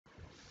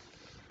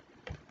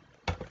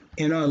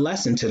In our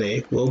lesson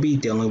today, we'll be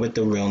dealing with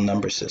the real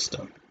number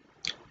system.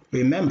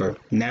 Remember,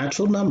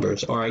 natural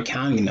numbers are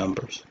accounting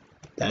numbers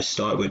that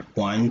start with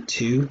 1,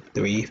 2,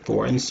 3,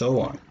 4, and so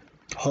on.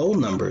 Whole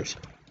numbers,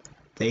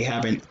 they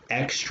have an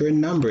extra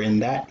number in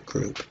that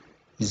group,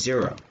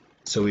 0.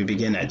 So we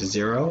begin at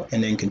 0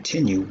 and then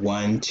continue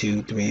 1,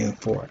 2, 3,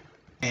 and 4.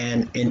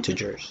 And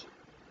integers.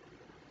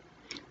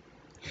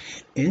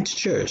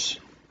 Integers.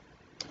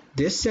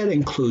 This set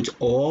includes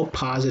all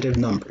positive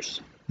numbers,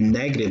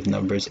 negative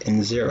numbers,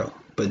 and 0,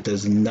 but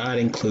does not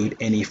include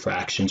any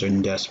fractions or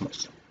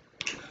decimals.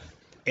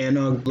 In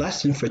our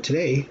lesson for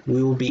today,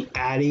 we will be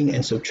adding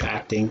and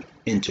subtracting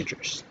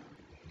integers.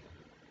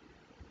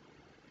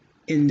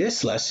 In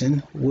this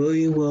lesson,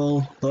 we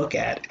will look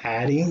at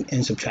adding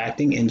and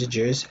subtracting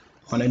integers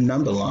on a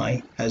number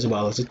line as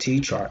well as a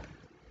t-chart.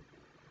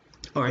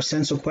 Our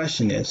essential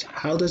question is,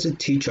 how does a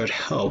t-chart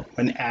help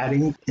when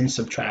adding and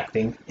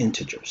subtracting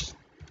integers?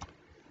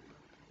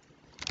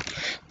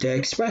 The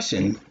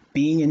expression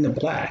being in the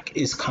black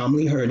is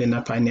commonly heard in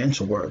the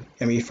financial world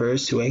and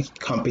refers to a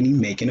company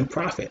making a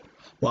profit,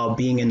 while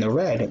being in the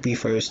red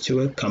refers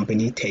to a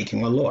company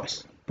taking a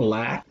loss.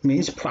 Black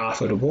means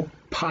profitable,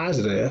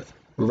 positive.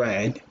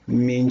 Red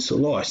means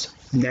loss,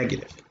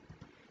 negative.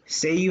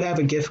 Say you have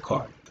a gift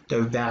card.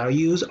 The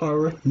values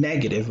are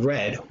negative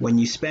red when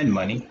you spend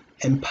money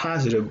and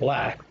positive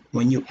black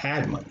when you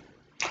add money.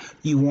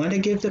 You want to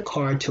give the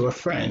card to a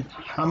friend.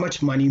 How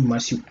much money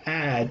must you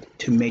add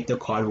to make the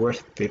card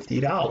worth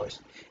 $50?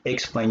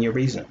 Explain your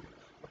reason.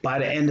 By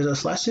the end of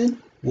this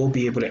lesson, we'll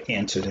be able to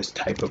answer this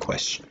type of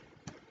question.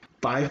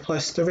 5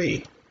 plus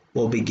 3.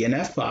 We'll begin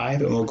at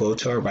 5 and we'll go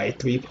to our right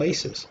 3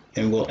 places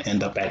and we'll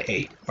end up at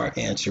 8. Our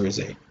answer is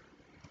 8.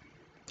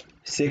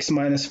 6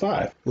 minus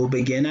 5. We'll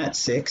begin at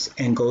 6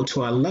 and go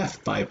to our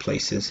left 5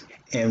 places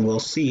and we'll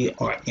see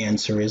our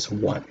answer is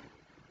 1.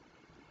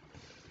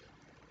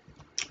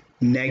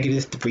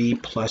 Negative 3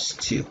 plus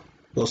 2.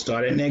 We'll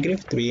start at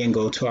negative 3 and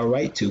go to our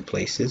right 2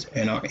 places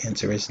and our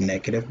answer is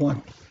negative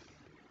 1.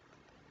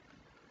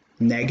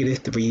 Negative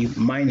 3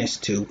 minus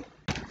 2.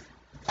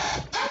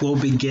 We'll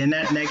begin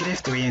at negative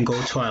 3 and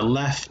go to our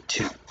left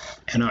 2,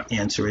 and our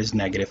answer is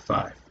negative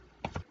 5.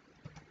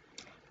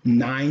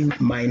 9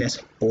 minus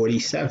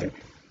 47.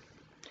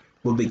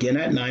 We'll begin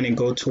at 9 and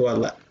go to our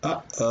left.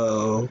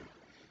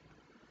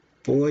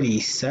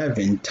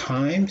 47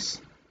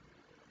 times.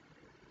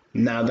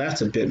 Now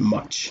that's a bit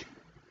much.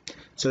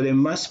 So there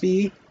must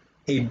be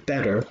a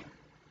better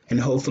and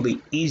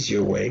hopefully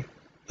easier way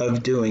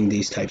of doing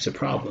these types of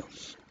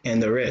problems.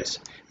 And there is,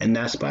 and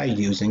that's by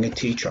using a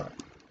t-chart.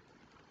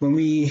 When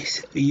we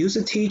use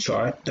a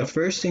t-chart, the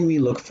first thing we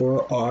look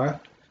for are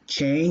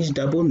change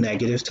double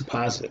negatives to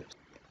positives.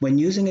 When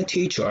using a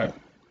t-chart,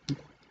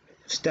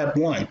 step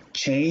 1,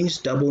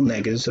 change double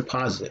negatives to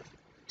positive.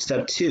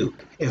 Step 2,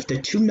 if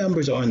the two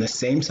numbers are on the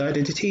same side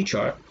of the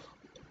t-chart,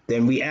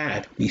 then we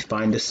add, we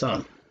find the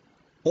sum.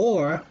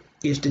 Or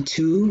if the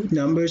two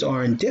numbers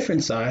are on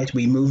different sides,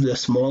 we move the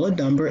smaller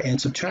number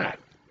and subtract.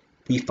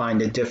 We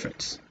find the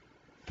difference.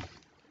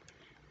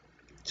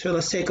 So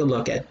let's take a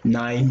look at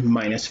 9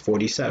 minus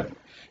 47.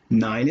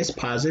 9 is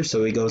positive,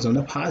 so it goes on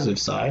the positive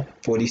side.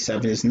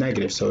 47 is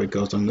negative, so it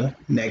goes on the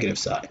negative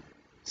side.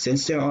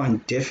 Since they're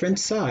on different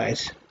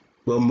sides,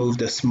 we'll move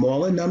the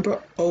smaller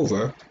number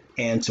over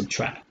and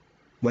subtract.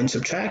 When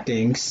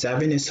subtracting,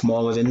 7 is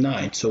smaller than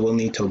 9, so we'll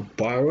need to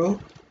borrow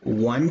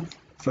 1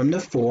 from the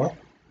 4,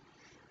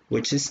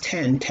 which is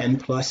 10. 10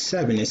 plus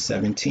 7 is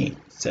 17.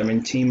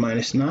 17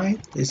 minus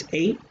 9 is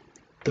 8.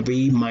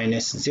 3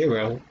 minus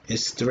 0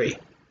 is 3.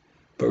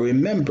 But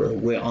remember,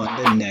 we're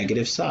on the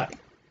negative side.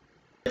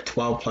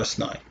 12 plus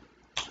 9.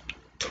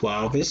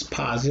 12 is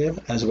positive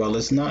as well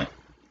as 9.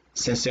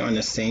 Since they're on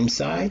the same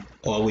side,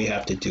 all we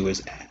have to do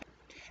is add.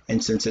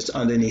 And since it's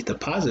underneath the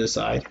positive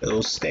side,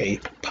 it'll stay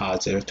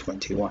positive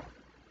 21.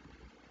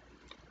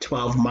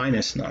 12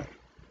 minus 9.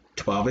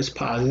 12 is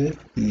positive,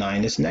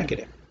 9 is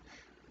negative.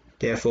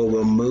 Therefore,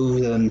 we'll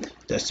move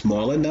the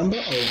smaller number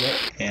over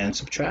and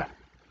subtract.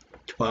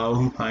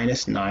 12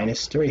 minus 9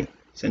 is 3.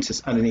 Since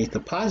it's underneath the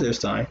positive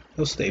sign,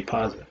 it'll stay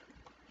positive.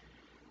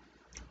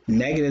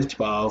 Negative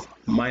 12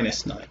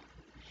 minus 9.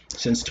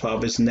 Since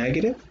 12 is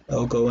negative,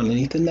 it'll go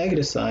underneath the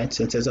negative sign.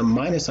 Since there's a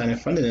minus sign in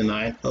front of the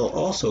 9, it'll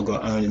also go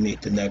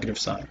underneath the negative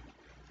sign.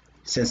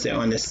 Since they're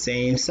on the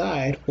same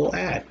side, we'll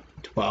add.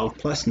 12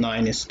 plus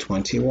 9 is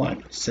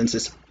 21. Since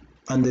it's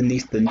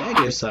underneath the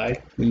negative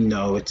side, we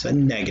know it's a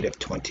negative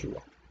 21.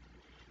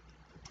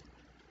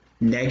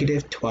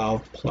 Negative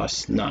 12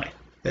 plus 9.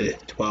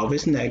 12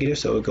 is negative,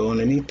 so it'll go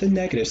underneath the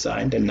negative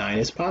side. The 9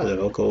 is positive,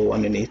 it'll go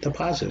underneath the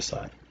positive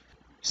side.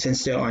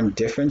 Since they're on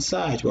different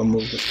sides, we'll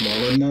move the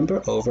smaller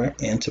number over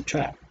and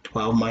subtract.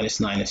 12 minus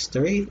 9 is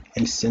 3,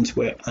 and since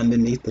we're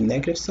underneath the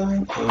negative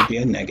sign, it will be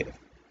a negative.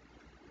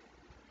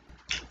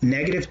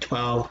 Negative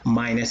 12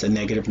 minus a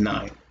negative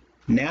 9.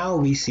 Now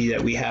we see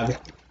that we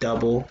have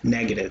double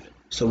negative,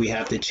 so we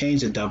have to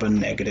change the double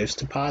negatives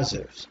to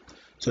positives.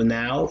 So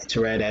now it's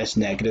read as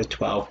negative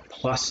 12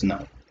 plus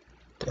 9.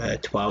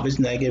 12 is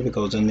negative, it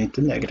goes underneath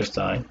the negative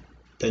sign.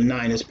 The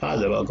 9 is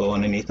positive. I'll go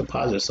underneath the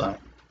positive sign.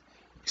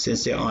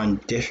 Since they're on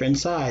different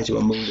sides,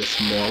 we'll move the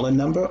smaller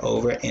number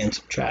over and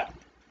subtract.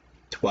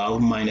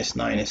 12 minus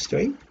 9 is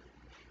 3.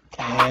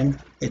 And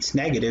it's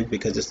negative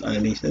because it's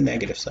underneath the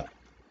negative side.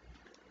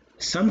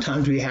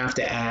 Sometimes we have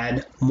to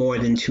add more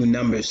than two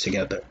numbers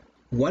together.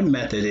 One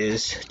method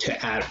is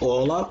to add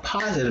all our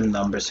positive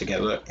numbers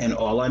together and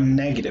all our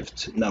negative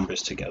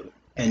numbers together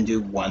and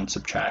do one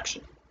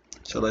subtraction.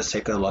 So let's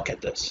take a look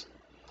at this.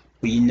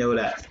 We know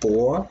that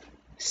 4,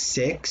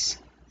 6,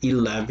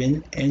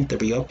 11, and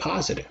 3 are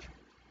positive,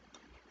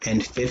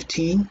 and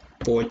 15,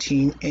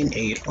 14, and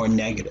 8 are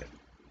negative.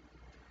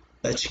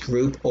 Let's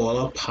group all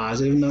our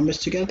positive numbers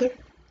together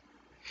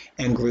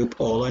and group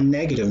all our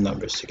negative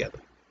numbers together.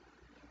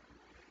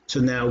 So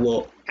now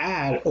we'll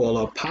add all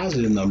our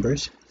positive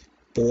numbers.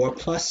 4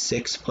 plus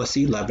 6 plus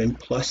 11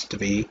 plus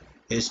 3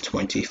 is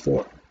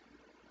 24.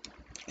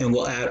 And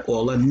we'll add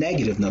all our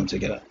negative numbers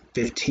together.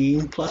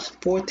 15 plus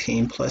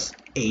 14 plus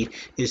 8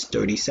 is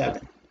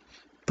 37.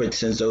 But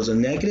since those are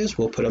negatives,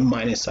 we'll put a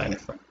minus sign in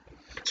front.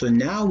 So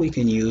now we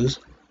can use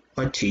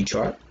our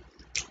t-chart.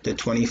 The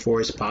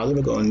 24 is positive,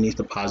 it'll go underneath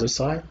the positive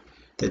side.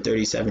 The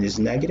 37 is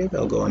negative,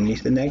 it'll go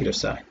underneath the negative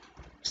side.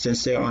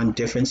 Since they're on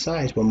different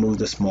sides, we'll move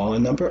the smaller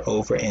number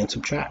over and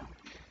subtract.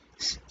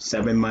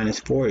 7 minus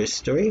 4 is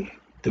 3.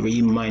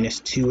 3 minus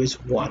 2 is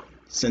 1.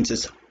 Since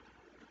it's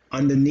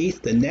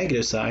underneath the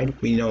negative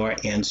side, we know our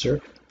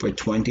answer for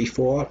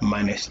 24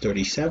 minus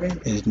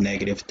 37 is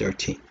negative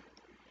 13.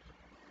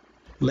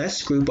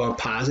 Let's group our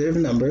positive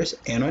numbers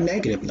and our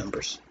negative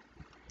numbers.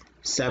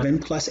 7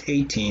 plus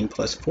 18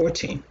 plus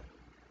 14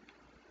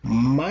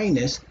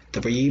 minus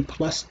 3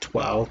 plus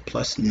 12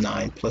 plus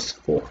 9 plus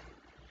 4.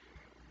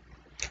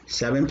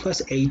 7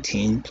 plus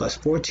 18 plus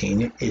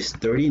 14 is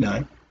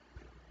 39.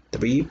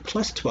 3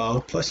 plus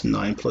 12 plus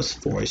 9 plus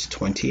 4 is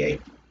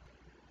 28.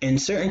 In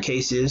certain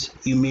cases,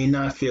 you may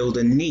not feel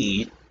the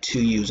need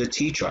to use a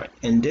t-chart.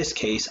 In this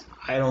case,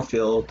 I don't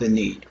feel the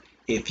need.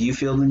 If you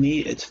feel the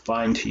need, it's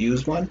fine to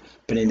use one,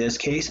 but in this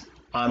case,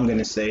 I'm going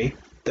to say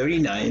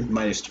 39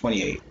 minus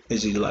 28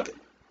 is 11.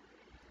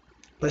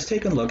 Let's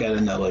take a look at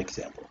another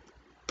example.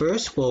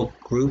 First, we'll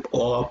group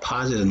all our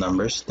positive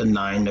numbers, the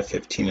 9, the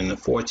 15, and the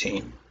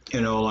 14,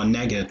 and all our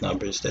negative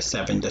numbers, the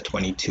 7, the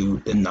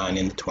 22, the 9,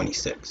 and the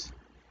 26.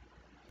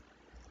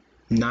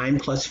 9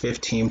 plus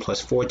 15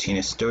 plus 14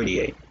 is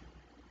 38.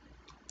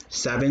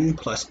 7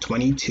 plus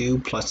 22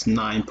 plus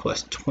 9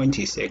 plus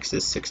 26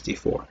 is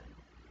 64.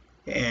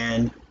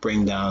 And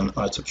bring down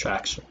our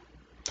subtraction.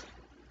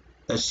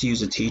 Let's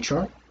use a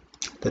t-chart.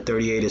 The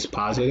 38 is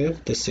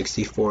positive, the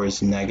 64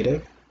 is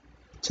negative.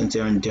 Since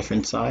they're on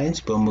different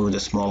sides, we'll move the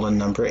smaller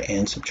number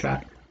and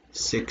subtract.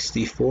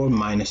 64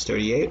 minus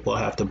 38, we'll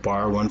have to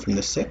borrow 1 from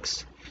the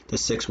 6. The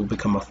 6 will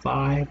become a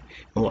 5, and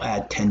we'll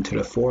add 10 to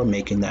the 4,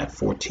 making that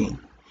 14.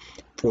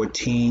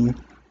 14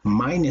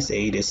 minus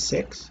 8 is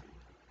 6.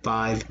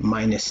 5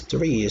 minus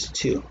 3 is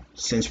 2.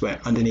 Since we're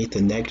underneath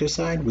the negative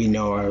side, we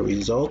know our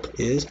result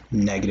is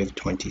negative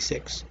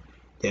 26.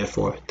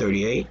 Therefore,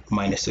 38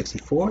 minus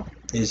 64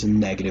 is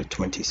negative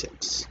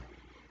 26.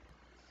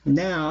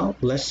 Now,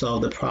 let's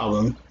solve the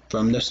problem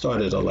from the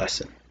start of the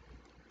lesson.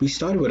 We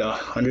started with a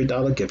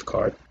 $100 gift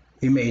card.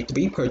 We made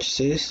 3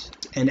 purchases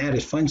and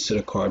added funds to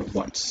the card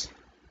once.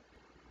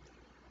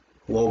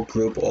 We'll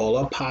group all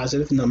our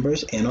positive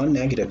numbers and our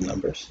negative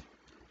numbers.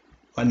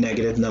 Our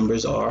negative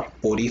numbers are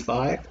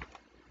 45,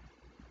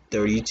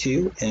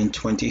 32, and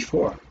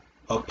 24.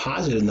 Our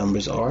positive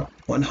numbers are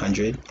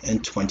 100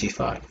 and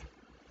 25.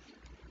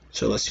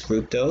 So let's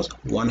group those.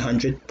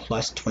 100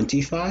 plus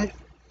 25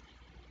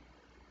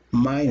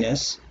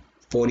 minus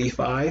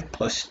 45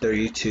 plus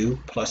 32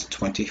 plus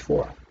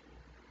 24.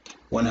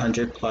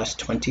 100 plus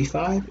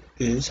 25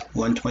 is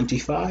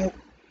 125,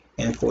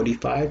 and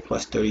 45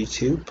 plus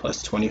 32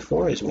 plus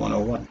 24 is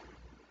 101.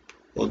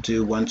 We'll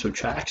do one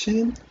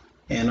subtraction,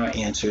 and our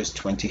answer is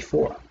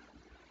 24.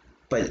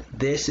 But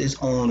this is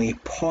only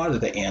part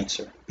of the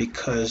answer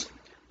because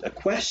the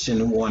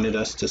question wanted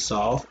us to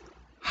solve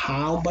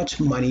how much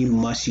money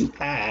must you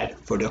add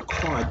for the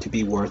card to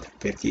be worth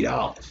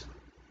 $50.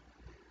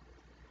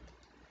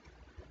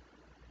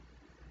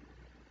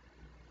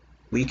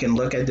 We can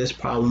look at this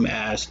problem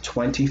as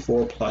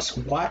 24 plus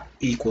what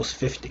equals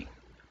 50.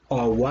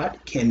 Or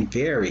what can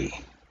vary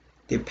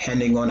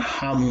depending on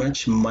how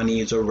much money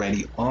is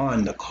already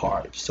on the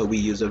card. So we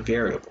use a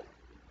variable.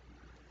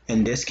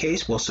 In this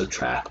case, we'll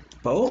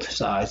subtract both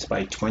sides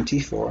by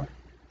 24.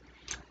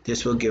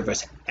 This will give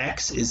us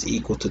x is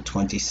equal to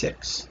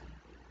 26.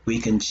 We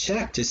can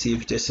check to see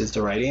if this is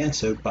the right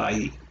answer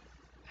by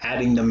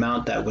adding the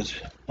amount that was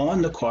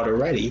on the card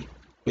already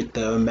with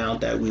the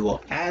amount that we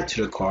will add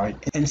to the card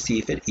and see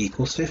if it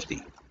equals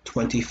 50.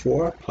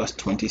 24 plus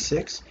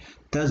 26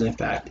 does in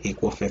fact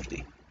equal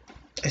 50.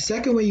 A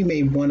second way you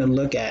may want to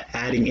look at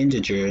adding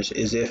integers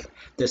is if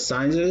the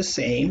signs are the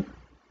same,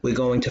 we're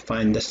going to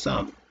find the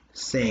sum.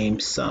 Same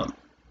sum.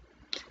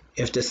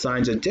 If the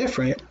signs are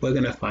different, we're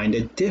going to find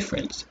a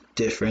difference.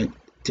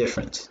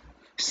 Difference.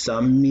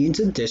 Sum means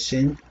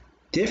addition,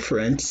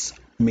 difference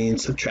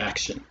means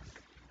subtraction.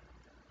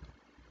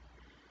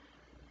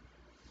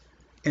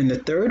 In the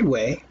third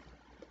way,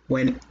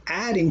 when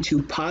adding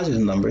two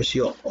positive numbers,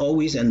 you'll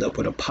always end up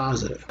with a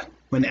positive.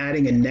 When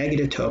adding a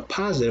negative to a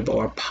positive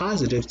or a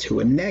positive to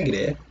a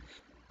negative,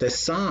 the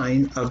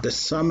sign of the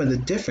sum of the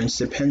difference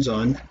depends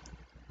on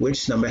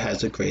which number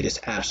has the greatest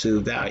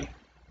absolute value.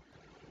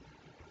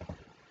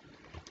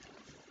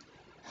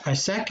 Our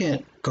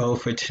second goal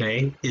for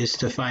today is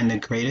to find the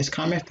greatest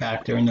common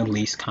factor and the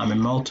least common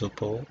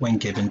multiple when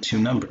given two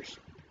numbers.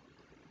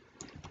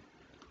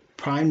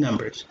 Prime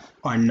numbers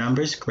are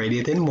numbers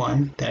greater than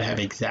 1 that have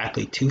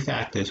exactly two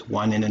factors,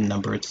 1 in the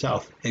number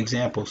itself.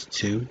 Examples: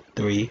 2,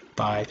 3,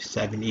 5,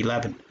 7,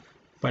 11.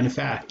 Fun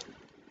fact,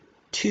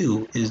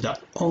 2 is the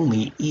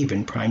only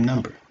even prime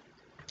number.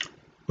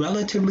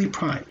 Relatively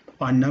prime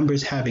are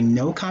numbers having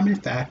no common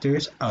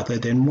factors other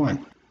than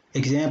 1.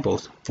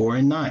 Examples: 4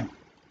 and 9,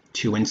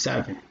 2 and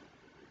 7,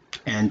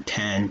 and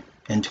 10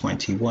 and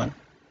 21.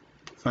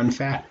 Fun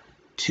fact,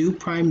 two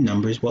prime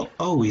numbers will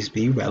always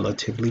be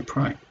relatively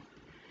prime.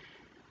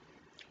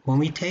 When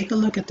we take a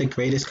look at the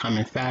greatest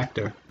common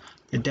factor,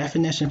 the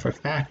definition for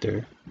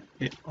factor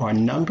are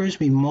numbers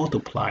we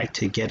multiply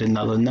to get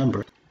another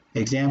number.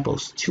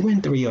 Examples: 2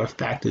 and 3 are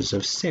factors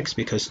of 6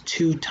 because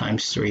 2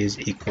 times 3 is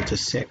equal to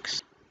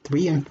 6.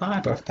 3 and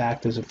 5 are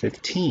factors of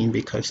 15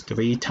 because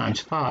 3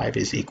 times 5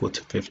 is equal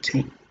to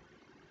 15.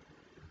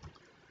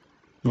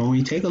 When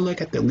we take a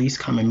look at the least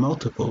common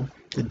multiple,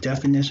 the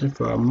definition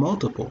for a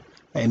multiple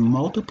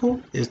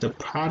is the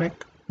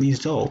product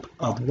result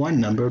of one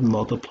number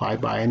multiplied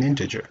by an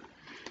integer.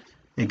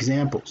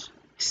 Examples: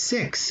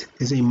 6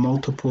 is a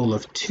multiple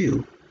of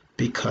 2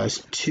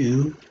 because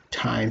 2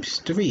 times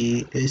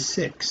 3 is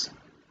 6.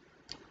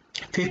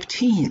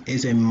 15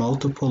 is a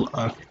multiple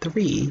of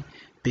 3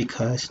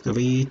 because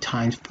 3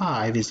 times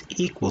 5 is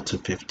equal to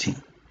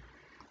 15.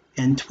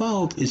 And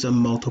 12 is a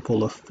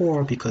multiple of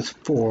 4 because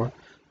 4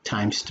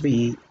 times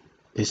 3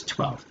 is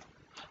 12.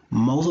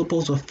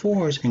 Multiples of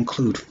 4s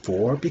include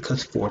 4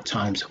 because 4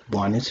 times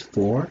 1 is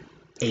 4,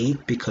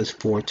 8 because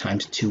 4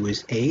 times 2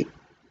 is 8,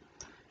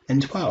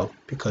 and 12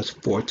 because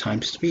 4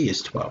 times 3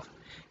 is 12.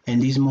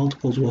 And these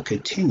multiples will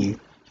continue.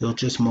 You'll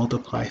just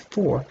multiply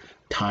 4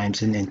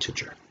 times an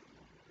integer.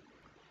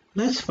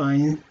 Let's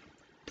find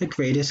the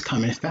greatest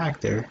common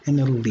factor and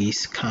the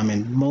least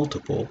common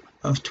multiple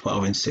of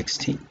 12 and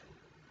 16.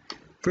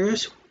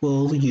 First,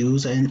 we'll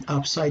use an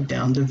upside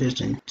down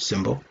division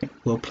symbol.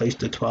 We'll place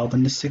the 12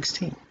 and the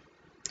 16.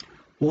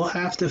 We'll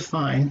have to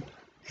find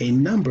a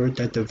number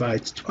that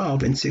divides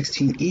 12 and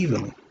 16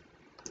 evenly.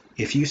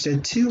 If you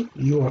said 2,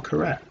 you are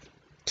correct.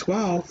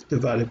 12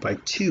 divided by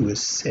 2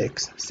 is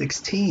 6.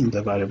 16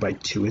 divided by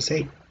 2 is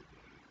 8.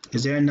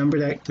 Is there a number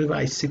that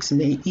divides 6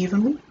 and 8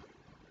 evenly?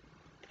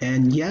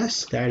 And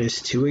yes, that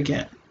is 2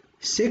 again.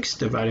 6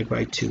 divided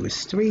by 2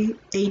 is 3.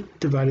 8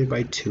 divided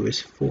by 2 is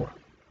 4.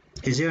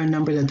 Is there a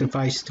number that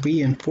divides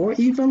 3 and 4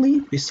 evenly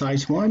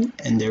besides 1?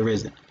 And there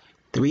isn't.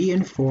 3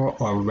 and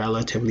 4 are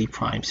relatively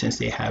prime since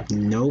they have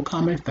no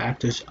common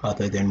factors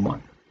other than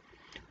 1.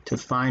 To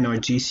find our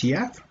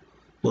GCF,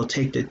 we'll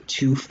take the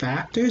two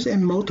factors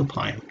and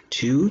multiply them.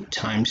 2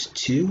 times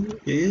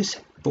 2 is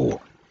 4,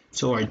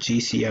 so our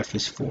GCF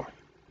is 4.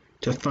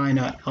 To find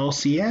our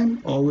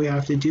LCM, all we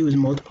have to do is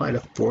multiply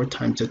the 4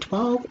 times the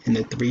 12 and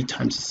the 3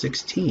 times the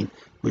 16,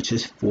 which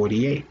is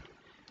 48.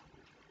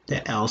 The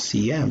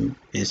LCM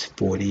is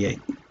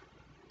 48.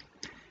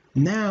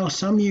 Now,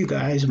 some of you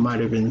guys might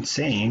have been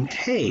saying,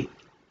 hey,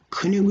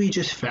 couldn't we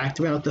just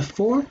factor out the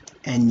 4?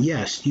 And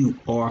yes, you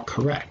are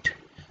correct.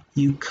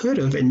 You could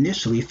have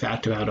initially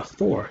factored out a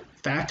 4.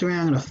 Factoring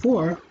out a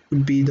 4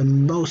 would be the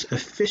most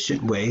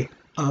efficient way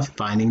of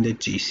finding the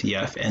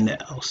GCF and the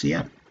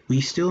LCM.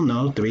 We still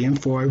know 3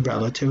 and 4 are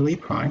relatively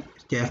prime,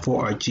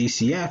 therefore our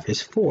GCF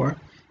is 4,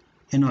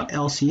 and our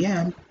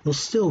LCM will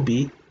still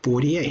be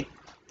 48.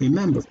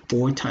 Remember,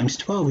 4 times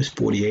 12 is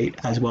 48,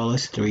 as well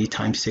as 3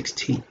 times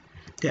 16.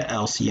 The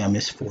LCM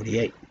is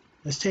 48.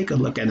 Let's take a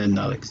look at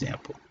another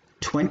example.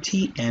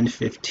 20 and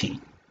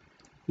 15.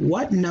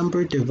 What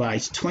number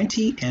divides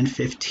 20 and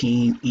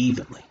 15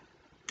 evenly?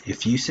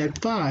 If you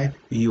said 5,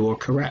 you are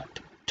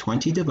correct.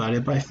 20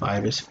 divided by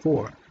 5 is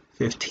 4.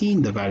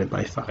 15 divided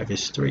by 5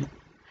 is 3.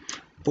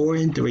 4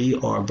 and 3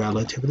 are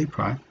relatively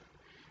prime.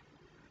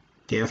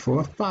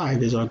 Therefore,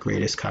 5 is our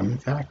greatest common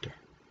factor.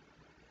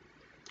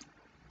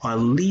 Our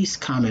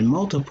least common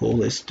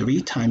multiple is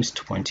 3 times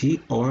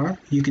 20, or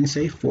you can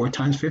say 4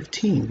 times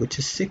 15, which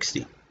is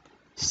 60.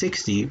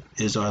 60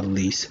 is our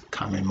least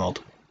common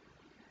multiple.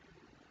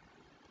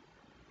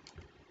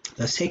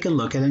 Let's take a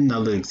look at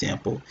another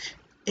example,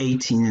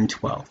 18 and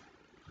 12.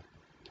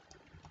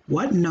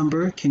 What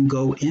number can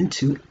go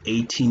into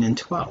 18 and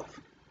 12?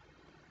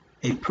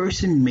 A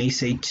person may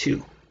say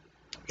 2.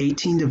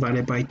 18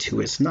 divided by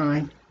 2 is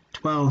 9.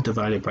 12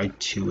 divided by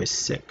 2 is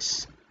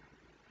 6.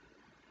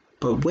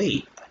 But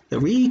wait,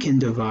 3 can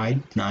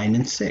divide 9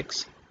 and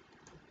 6.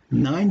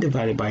 9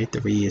 divided by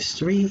 3 is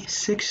 3.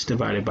 6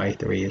 divided by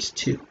 3 is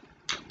 2.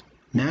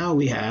 Now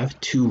we have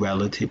two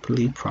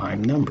relatively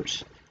prime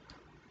numbers.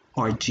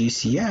 Our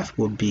GCF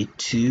will be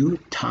 2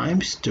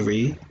 times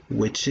 3,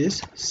 which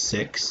is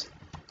 6.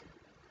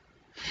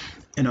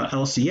 And our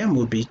LCM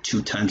will be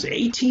 2 times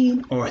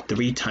 18 or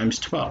 3 times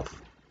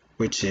 12,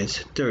 which is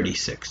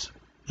 36.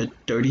 The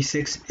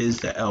 36 is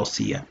the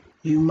LCM.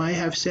 You might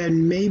have said,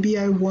 maybe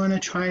I want to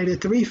try the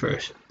 3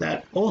 first.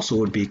 That also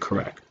would be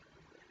correct.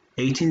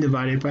 18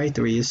 divided by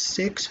 3 is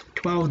 6.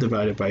 12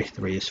 divided by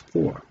 3 is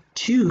 4.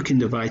 2 can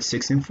divide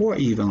 6 and 4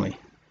 evenly.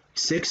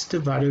 6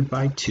 divided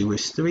by 2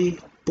 is 3.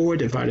 4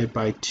 divided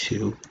by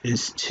 2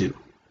 is 2.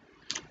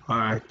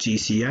 Our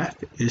GCF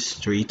is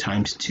 3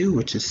 times 2,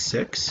 which is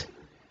 6.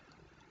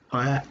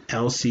 Our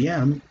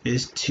LCM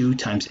is 2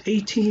 times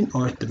 18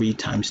 or 3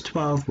 times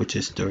 12, which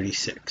is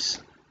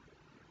 36.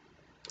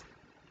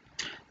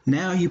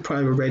 Now you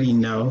probably already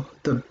know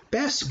the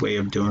best way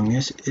of doing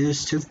this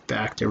is to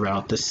factor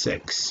out the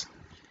 6.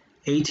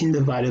 18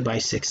 divided by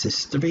 6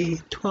 is 3.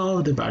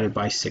 12 divided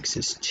by 6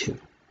 is 2.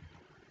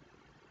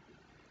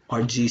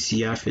 Our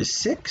GCF is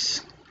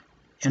 6.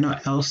 And our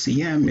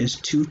LCM is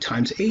 2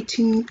 times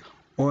 18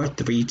 or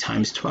 3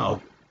 times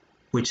 12,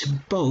 which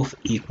both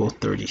equal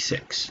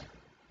 36.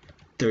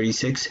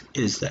 36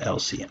 is the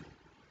LCM.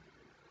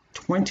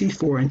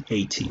 24 and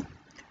 18.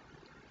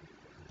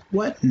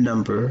 What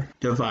number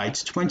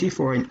divides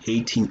 24 and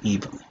 18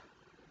 evenly?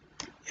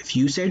 If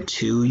you said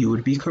 2, you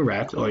would be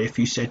correct, or if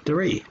you said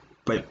 3.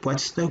 But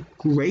what's the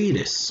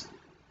greatest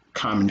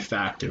common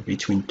factor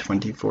between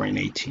 24 and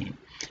 18?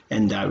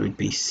 And that would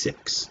be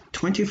 6.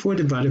 24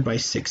 divided by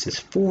 6 is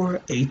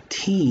 4.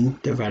 18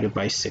 divided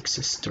by 6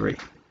 is 3.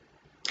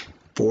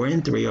 4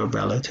 and 3 are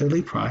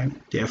relatively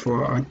prime,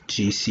 therefore our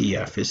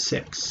GCF is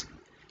 6.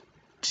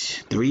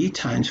 3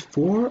 times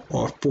 4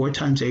 or 4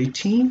 times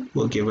 18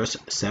 will give us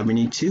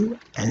 72,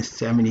 and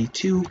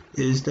 72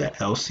 is the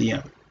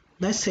LCM.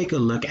 Let's take a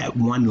look at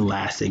one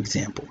last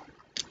example,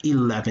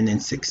 11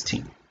 and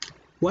 16.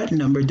 What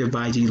number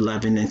divides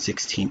 11 and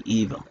 16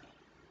 evenly?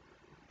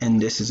 And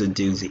this is a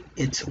doozy,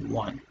 it's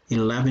 1.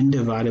 11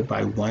 divided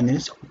by 1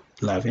 is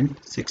 11,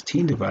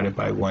 16 divided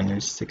by 1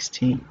 is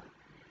 16.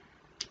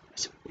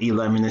 So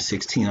 11 and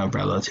 16 are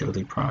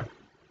relatively prime.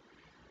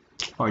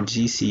 Our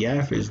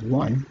GCF is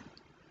 1.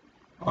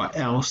 Our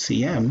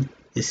LCM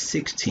is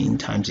 16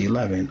 times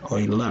 11, or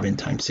 11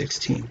 times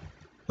 16,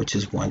 which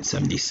is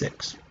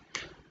 176.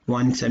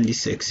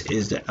 176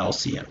 is the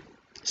LCM.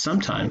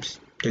 Sometimes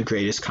the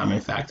greatest common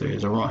factor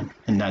is a 1,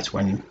 and that's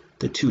when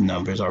the two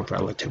numbers are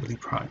relatively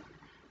prime.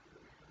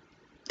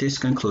 This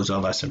concludes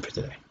our lesson for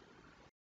today.